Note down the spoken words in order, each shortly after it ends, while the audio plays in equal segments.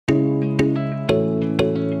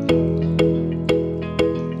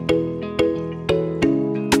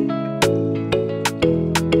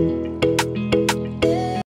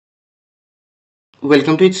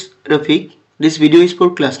welcome to ItzRafiq. This video is for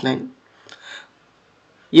class 9.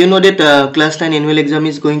 You know that class 9 annual exam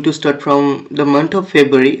is going to start from the month of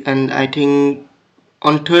February, and I think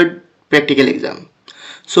on 3rd practical exam.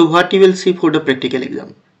 So what you will see for the practical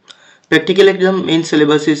exam? Practical exam main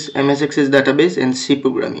syllabus is MS Access database and C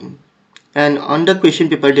programming. And on the question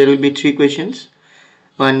paper there will be 3 questions.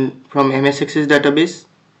 One from MS Access database,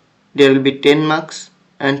 there will be 10 marks.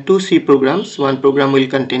 And 2 C programs. One program will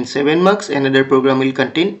contain 7 marks, another program will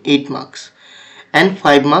contain 8 marks, and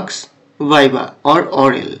 5 marks Viva or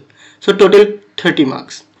oral. So total 30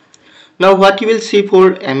 marks. Now what you will see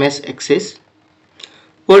for MS Access?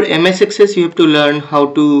 For MS Access you have to learn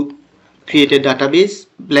how to create a database,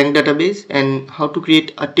 blank database, and how to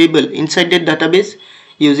create a table inside that database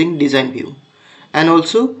using design view. And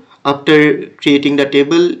also after creating the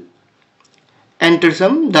table, enter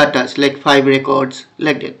some data like 5 records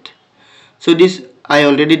like that. So this I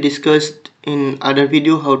already discussed in other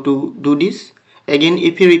video how to do this. Again,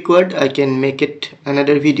 if you required, I can make it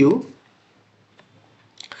another video.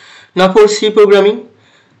 Now for C programming,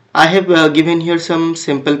 I have given here some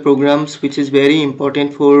simple programs which is very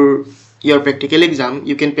important for your practical exam.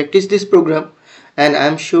 You can practice this program and I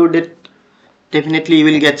am sure that definitely you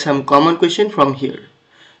will get some common question from here.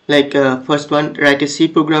 Like first one, write a C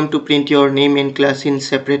program to print your name and class in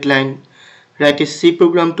separate line. Write a C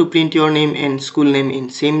program to print your name and school name in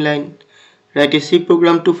same line. Write a C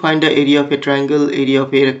program to find the area of a triangle, area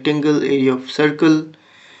of a rectangle, area of circle.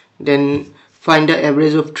 Then find the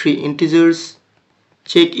average of 3 integers.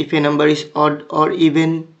 Check if a number is odd or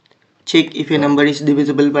even. Check if a number is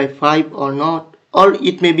divisible by 5 or not, or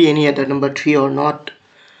it may be any other number, 3 or not.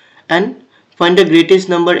 And find the greatest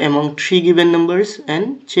number among 3 given numbers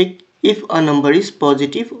and check if a number is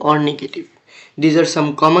positive or negative. These are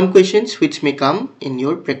some common questions which may come in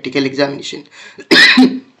your practical examination.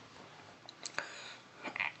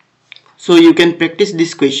 So you can practice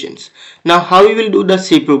these questions. Now how you will do the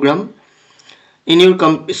C program? In your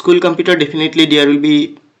school computer definitely there will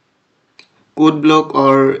be code block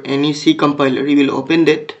or any C compiler. You will open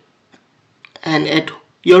that, and at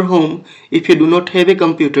your home, if you do not have a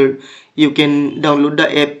computer, you can download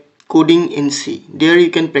the app Coding in C. There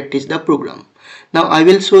you can practice the program. Now I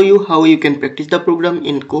will show you how you can practice the program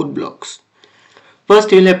in code blocks.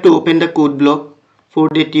 First you will have to open the code block. For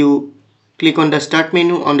that you click on the start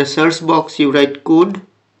menu. On the search box you write code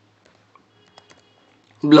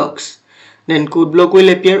blocks. Then code block will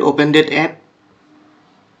appear. Open that app.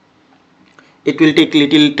 It will take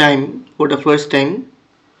little time for the first time.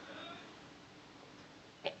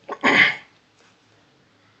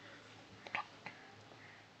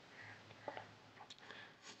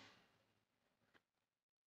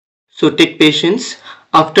 So take patience.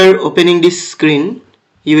 After opening this screen,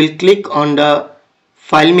 you will click on the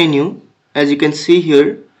file menu. As you can see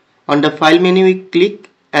here, on the file menu you click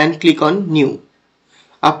and click on new.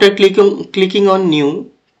 After clicking on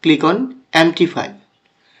new, click on empty file.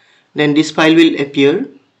 Then this file will appear.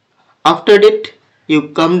 After that, you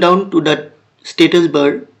come down to the status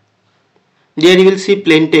bar. There you will see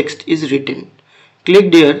plain text is written.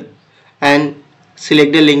 Click there and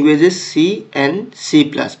select the languages C and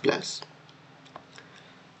C++.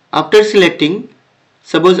 After selecting,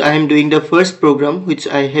 suppose I am doing the first program which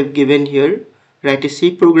I have given here. Write a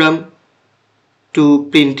C program to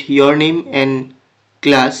print your name and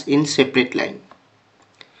class in separate line.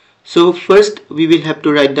 So first we will have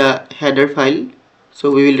to write the header file.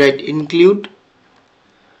 So we will write include,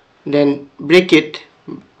 then bracket.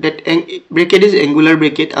 That bracket is angular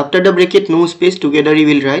bracket. After the bracket no space, together you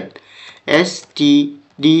will write stdio.h.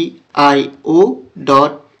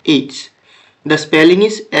 The spelling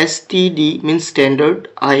is std means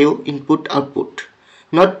standard, io input output,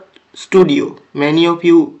 not studio. Many of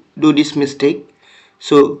you do this mistake,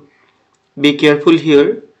 so be careful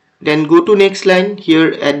here. Then go to next line.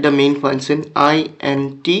 Here add the main function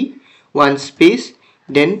int, one space,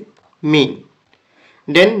 then main.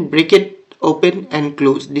 Then bracket open and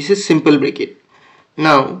close. This is simple bracket.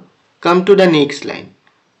 Now come to the next line.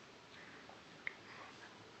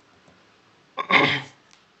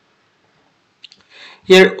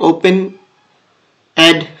 Here open,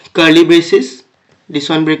 add curly braces, this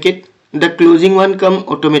one bracket. The closing one come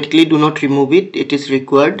automatically, do not remove it, it is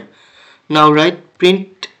required. Now write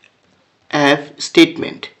printf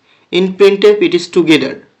statement. In printf it is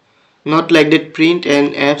together, not like that print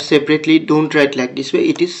and f separately. Don't write like this way,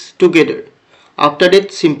 it is together. After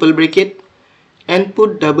that simple bracket and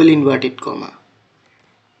put double inverted comma.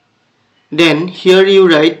 Then here you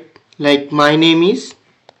write like my name is,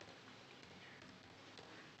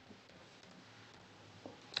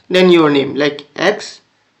 then your name like X,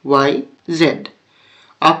 Y, Z.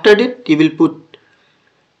 After that you will put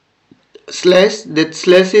slash. That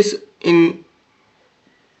slash is in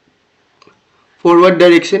forward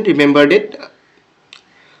direction, remember that.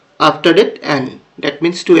 After that and, that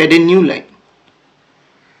means to add a new line.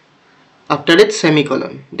 After that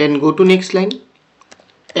semicolon. Then go to next line.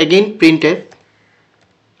 Again printf.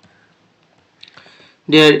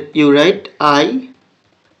 There you write I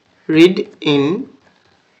read in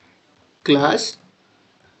class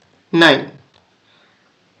 9.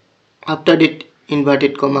 After that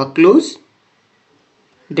inverted comma close.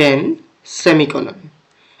 Then semicolon.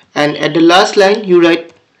 And at the last line you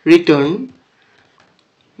write return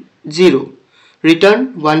 0.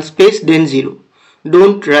 Return one space then 0.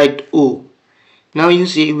 Don't write O. Now you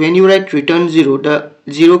see, when you write return 0, the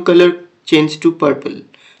 0 color change to purple.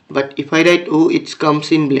 But if I write O, it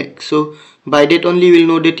comes in black. So by that only you will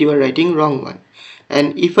know that you are writing wrong one.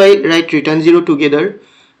 And if I write return 0 together,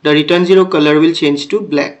 the return 0 color will change to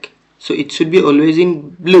black. So it should be always in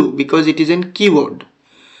blue because it is in keyword.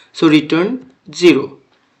 So return 0.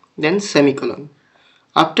 Then semicolon.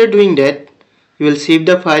 After doing that, you will save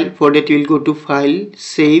the file. For that you will go to file,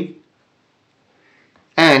 save,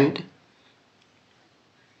 and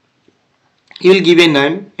you will give a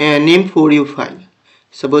name for your file.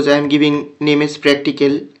 Suppose I am giving name as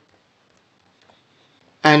practical,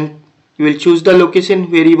 and you will choose the location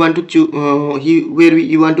where you want to where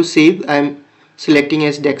you want to save. I am selecting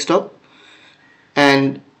as desktop,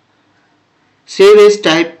 and save as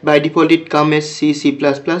type. By default it comes as C++.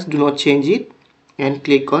 Do not change it, and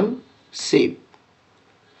click on save.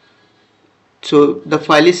 So the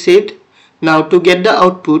file is saved. Now to get the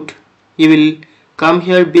output, you will come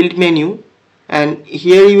here, build menu, and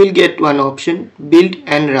here you will get one option, build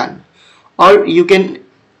and run, or you can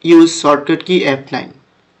use shortcut key F9.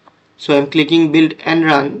 So I am clicking build and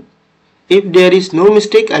run. If there is no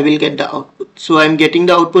mistake, I will get the output. So I am getting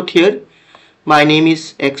the output here. My name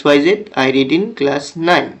is XYZ. I read in class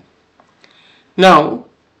 9. Now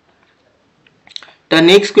the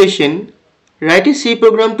next question, write a C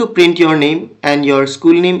program to print your name and your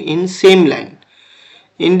school name in same line.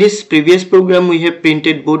 In this previous program we have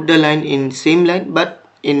printed both the line in same line, but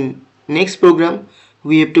in next program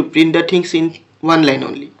we have to print the things in one line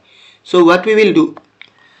only. So what we will do,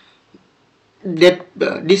 that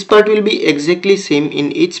this part will be exactly same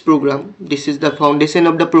in each program. This is the foundation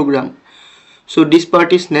of the program. So this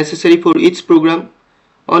part is necessary for each program.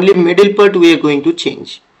 Only middle part we are going to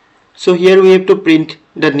change. So here we have to print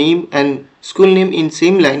the name and school name in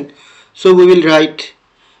same line. So we will write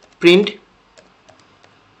print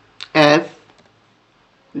f,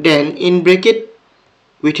 then in bracket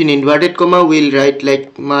within inverted comma we will write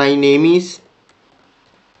like my name is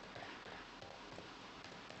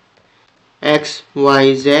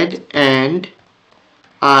XYZ and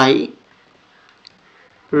I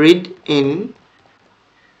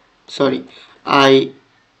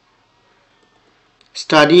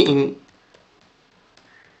study in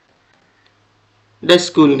the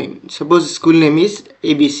school name. Suppose school name is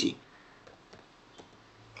ABC.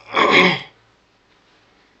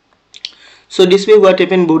 So this way what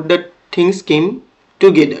happened, both the things came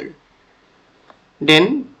together.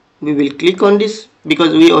 Then we will click on this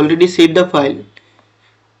because we already saved the file.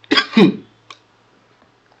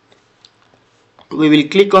 We will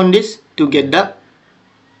click on this to get the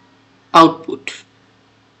output.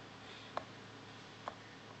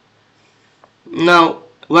 Now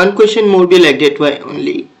one question more be like that, why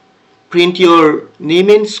only print your name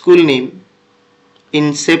and school name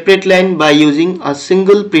in separate line by using a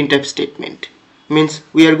single printf statement. Means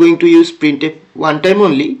we are going to use printf one time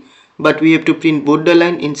only, but we have to print both the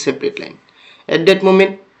line in separate line. At that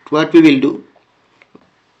moment what we will do,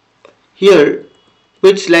 here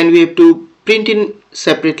which line we have to print in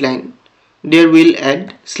separate line, there we'll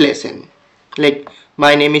add /n, like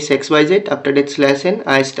my name is XYZ, after that /n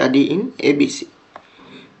I study in ABC.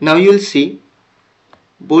 Now you will see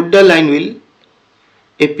both the line will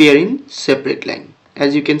appear in separate line,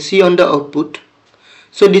 as you can see on the output.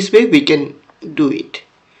 So this way we can do it.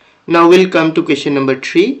 Now we'll come to question number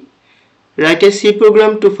 3. Write a C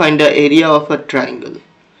program to find the area of a triangle.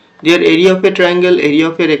 There area of a triangle, area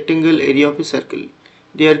of a rectangle, area of a circle.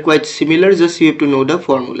 They are quite similar, just you have to know the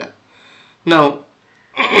formula. Now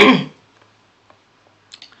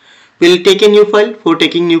we'll take a new file. For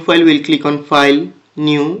taking new file, we'll click on file,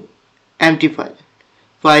 new, empty file.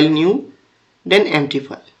 File, new, then empty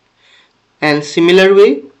file. And similar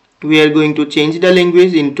way we are going to change the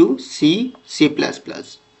language into C++.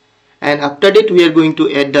 And after that we are going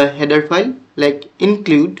to add the header file like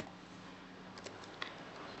include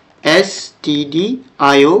stdio.h.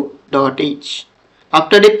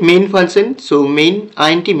 After that, main function, so main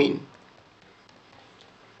int main.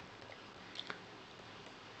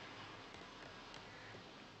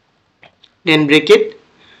 Then bracket.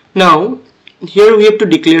 Now here we have to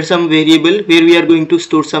declare some variable where we are going to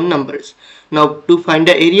store some numbers. Now to find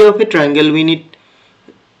the area of a triangle, we need,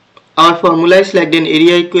 our formula is like then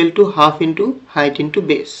area equal to half into height into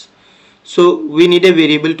base. So we need a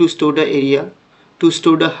variable to store the area, to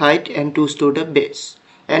store the height, and to store the base.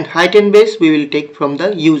 And height and base we will take from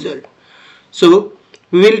the user. So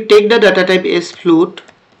we will take the data type as float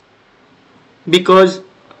because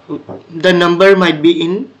the number might be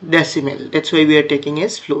in decimal. That's why we are taking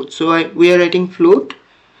as float. So we are writing float,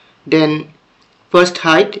 then first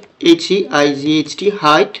height, height,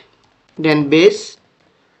 height, then base,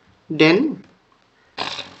 then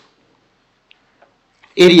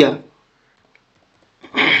area.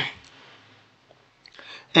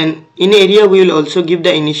 And in area we will also give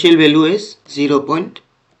the initial value as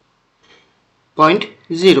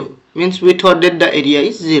 0.0, means we thought that the area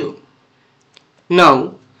is 0.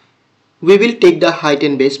 Now we will take the height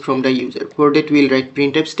and base from the user. For that we will write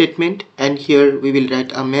printf statement, and here we will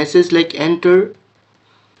write a message like enter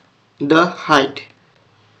the height.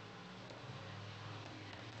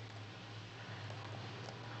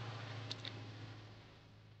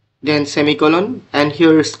 Then semicolon, and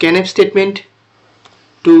here scanf statement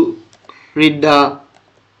to read the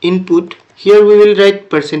input. Here we will write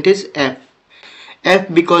 %f. F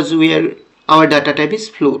because our data type is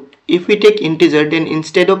float. If we take integer, then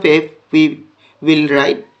instead of f we will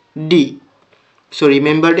write d. So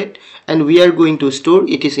remember that, and we are going to store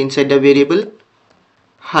it is inside the variable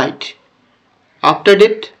height. After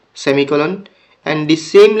that semicolon, and the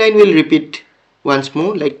same line will repeat once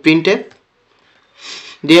more like printf.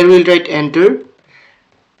 There we will write enter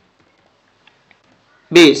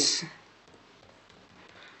base,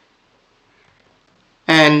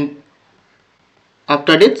 and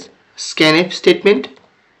after that scanf statement,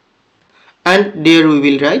 and there we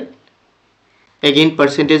will write again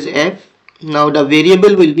 %f. Now the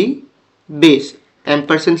variable will be base,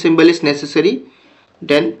 ampersand symbol is necessary,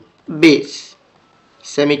 then base,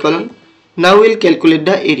 semicolon. Now we will calculate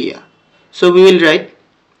the area. So we will write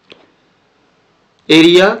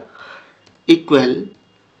area equal,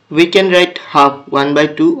 we can write half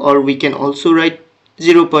 1/2, or we can also write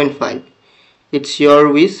 0.5. It's your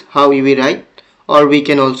wish how you will write, or we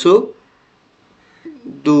can also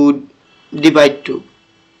do divide 2.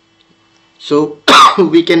 So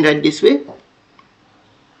we can write this way,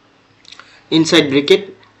 inside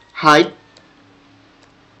bracket height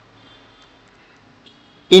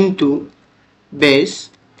into base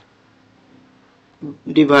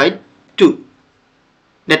divide 2.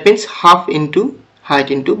 That means half into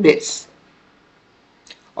height into base.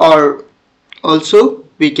 Or also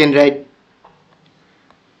we can write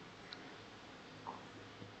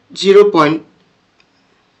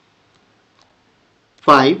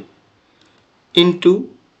 0.5 into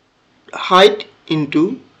height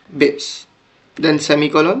into base, then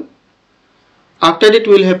semicolon. After that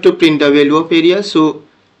we will have to print the value of area, so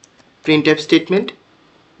printf statement.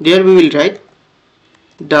 There we will write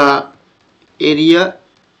the area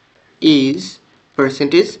is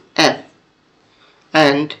 %f,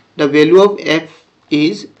 and the value of f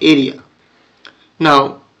is area.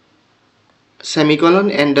 Now semicolon,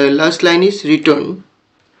 and the last line is return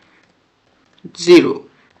 0.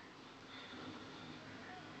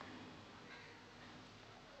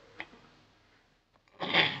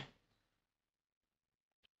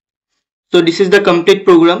 So this is the complete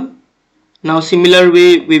program. Now similar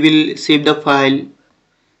way we will save the file.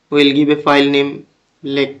 We will give a file name,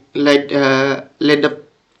 let the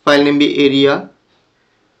file name be area,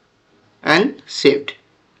 and saved.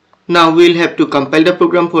 Now we will have to compile the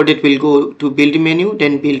program. For that we'll go to build menu,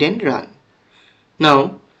 then build and run.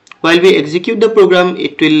 Now while we execute the program,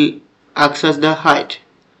 it will ask us the height,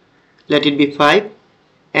 let it be 5,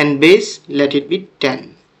 and base, let it be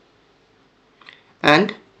 10,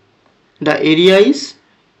 and the area is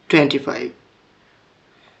 25.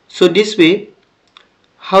 So this way,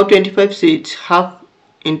 how 25, say it's half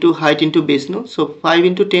into height into base, no? So 5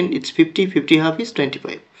 into 10, it's 50, 50 half is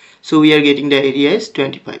 25. So we are getting the area is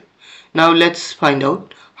 25. Now let's find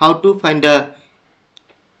out how to find the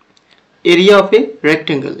area of a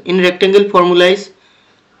rectangle. In rectangle formula is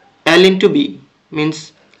L into B,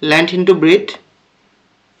 means length into breadth.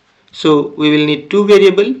 So we will need two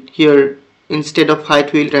variable here. Instead of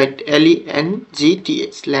height we will write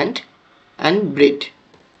LENGTH, length, and breadth.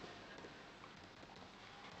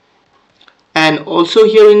 And also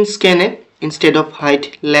here in scanf, instead of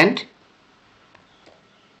height, length,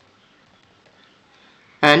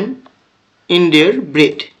 and in their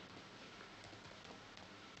breadth,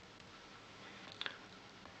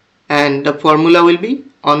 and the formula will be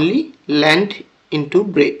only length into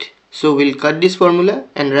breadth. So we'll cut this formula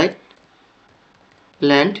and write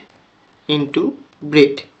length into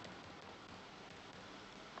breadth.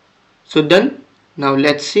 So done. Now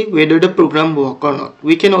let's see whether the program work or not.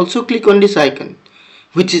 We can also click on this icon,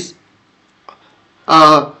 which is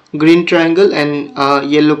a green triangle and a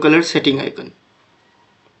yellow color setting icon.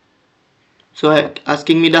 So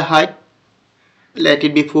asking me the height, let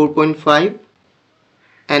it be 4.5,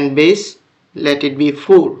 and base, let it be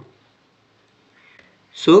 4.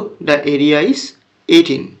 So the area is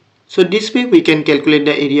 18. So this way we can calculate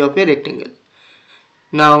the area of a rectangle.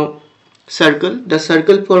 Now circle, the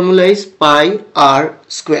circle formula is pi r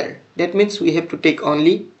square. That means we have to take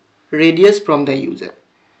only radius from the user.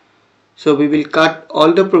 So we will cut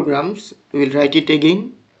all the programs, we will write it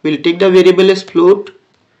again. We will take the variable as float,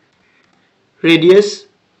 radius,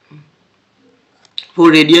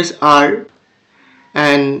 for radius r,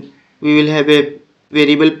 and we will have a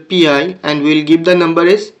variable pi, and we will give the number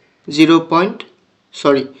as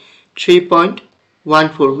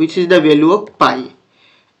 3.14, which is the value of pi,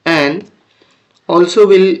 and also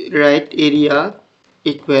we'll write area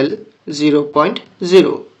equal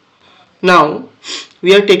 0.0. Now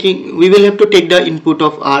we will have to take the input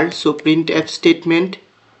of r. So printf statement,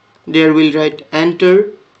 there we'll write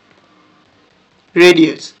enter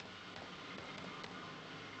radius.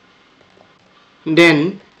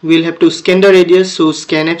 Then we'll have to scan the radius, so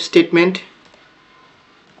scanf statement,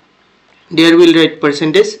 there we'll write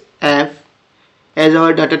 %f, as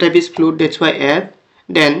our data type is float, that's why f.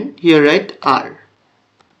 Then here write r,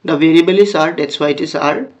 the variable is r, that's why it is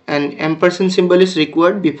r, and ampersand symbol is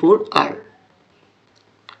required before r.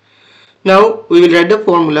 Now we will write the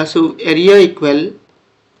formula. So area equal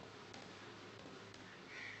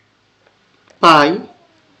pi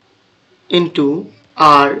into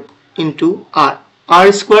r into r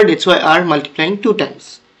square, that's why r multiplying 2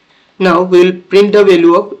 times. Now we will print the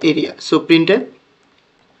value of area. So printf,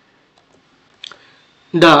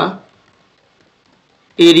 the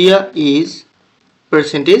area is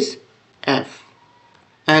 %f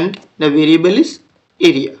and the variable is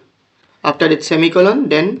area. After that semicolon,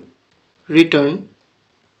 then return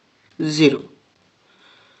 0.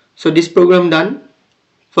 So this program done.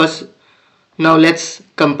 First, now let's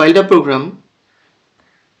compile the program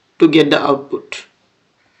to get the output.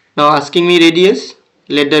 Now asking me radius,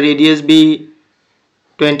 let the radius be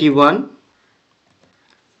 21.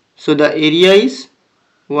 So the area is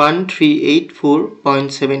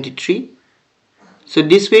 1384.73. So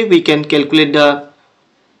this way we can calculate the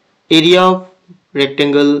area of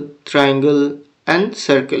rectangle, triangle and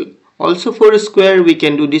circle. Also for a square we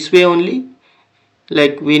can do this way only,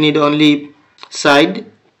 like we need only side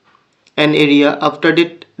and area. After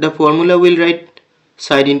that the formula will write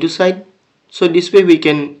side into side. So this way we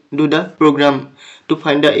can do the program to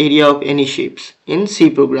find the area of any shapes in C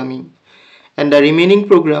programming. And the remaining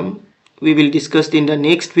program we will discuss in the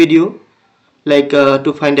next video, like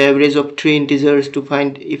to find the average of 3 integers, to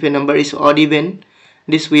find if a number is odd even.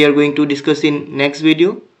 This we are going to discuss in next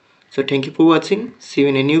video. So thank you for watching. See you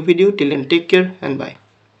in a new video. Till then, take care and bye.